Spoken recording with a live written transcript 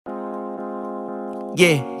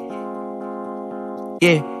Yeah.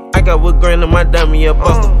 I got woodgrain in my Damier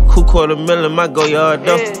Buckle. Cool $250,000 in my Goyard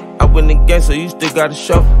duffle. I win the game, so you still gotta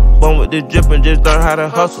shuffle. Born with the drip and just learn how to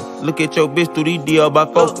hustle. Look at your bitch through these Dior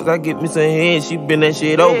bifocals. I get me some head, she been that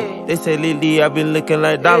shit over. They say lately I been looking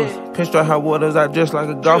like dollars. Pinstripe hot waters, I dress like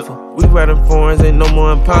a golfer. We riding foreigns, ain't no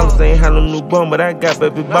more Impalas. Ain't had no new bum, but I got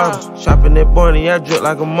baby bottles. Shopping at Barney, I drip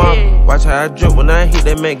like a model. Watch how I drip when I hit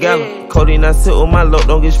that Met Gala. Codeine I sit with my load,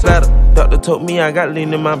 don't get splattered. Doctor told me I got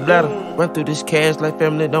lean in my bladder. Run through this cash like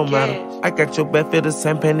family don't matter. I got your back, feel the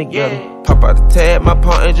same pain together. Pop out the tag, my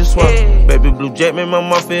pawn ain't just swallow. Baby blue jet, make my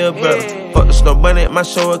mom feel better. Fuck the snow bunny at my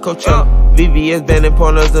show at Coachella. VVS banding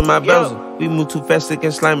partners in my bezel. We move too fast, sick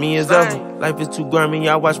and slimy as ever. Life is too grimy,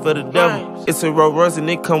 y'all watch for the devil. It's a Rolls Royce and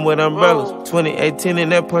it come with umbrellas. 2018 in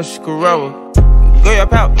that Porsche Carrera. Goyard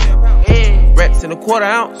pouch, racks in a quarter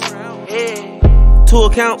ounce. 2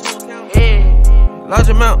 accounts, large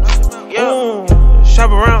amounts.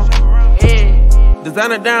 Shop around,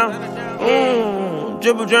 designer down.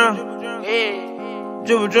 Dribble drown,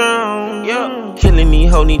 dribble drown. Killing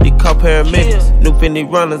these hoes, need to call paramedics. New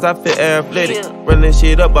Fendi runners, I feel athletic. Running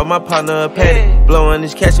shit up by my partner a paddock. Blowing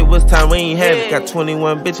this cash, it was time we ain't have it. Got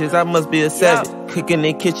 21 bitches, I must be a savage. Cooking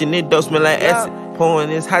in the kitchen, it don't smell like acid. Pouring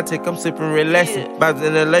this high tech, I'm sipping relaxing. Vibes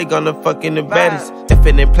in LA, gonna fuck in the baddest.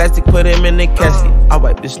 Infinite plastic, put him in the casket. I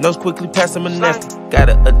wipe this nose quickly, pass him a nasty. Got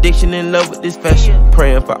an addiction in love with this fashion.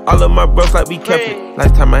 Praying for all of my bros like we kept it.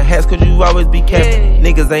 Lifetime my hats, cause you always be capping.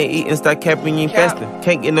 Niggas ain't eating, start capping, you ain't fasting.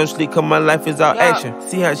 Can't get no sleep, cause my life is all action.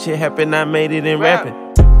 See how shit happen, I made it in rapping.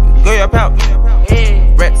 Goyard pouch,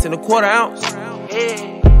 racks in a quarter ounce.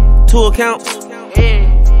 2 accounts,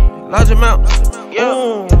 large amounts.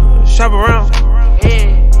 Shop around,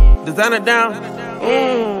 designer down.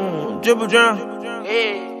 Dribble drown,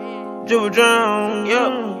 dribble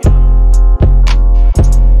drown.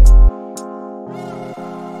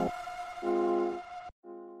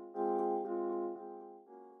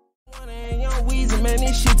 Man,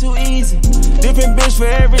 this shit too easy. Different bitch for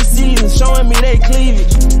every season, showing me they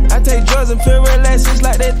cleavage. I take drugs and feel relaxed, it's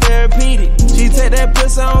like that therapeutic. She take that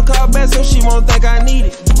pussy on call back so she won't think I need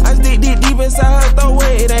it. I stick deep inside her throat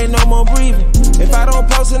where it ain't no more breathing. If I don't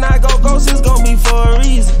post and I go ghost, it's gon' be for a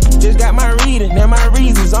reason. Just got my reading and my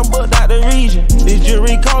reasons, I'm booked out the region. This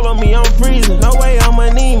jury call on me, I'm freezing, no way I'm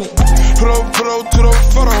anemic. Pull up to the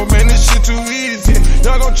photo, man, this shit too easy.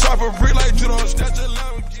 Y'all gon' chop a brick like you don't snatch a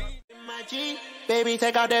Lamborghini. Baby,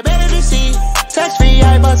 take out that baby seat. Sex free,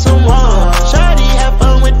 I bought some one. Shawty, have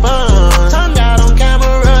fun with fun. Tongue out on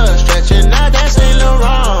camera, stretching out that Saint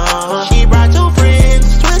Laurent. She brought 2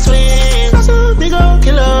 friends, twins. That's a big old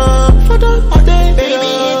killer. For the all day, baby,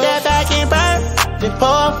 hit that back and burn. Then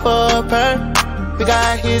 4 for a perk. We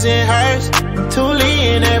got his and hers. 2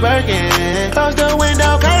 Lee in that Birkin. Close the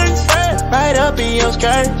window curtains. Right up in your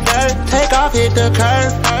skirt. Take off, hit the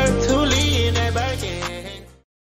curve.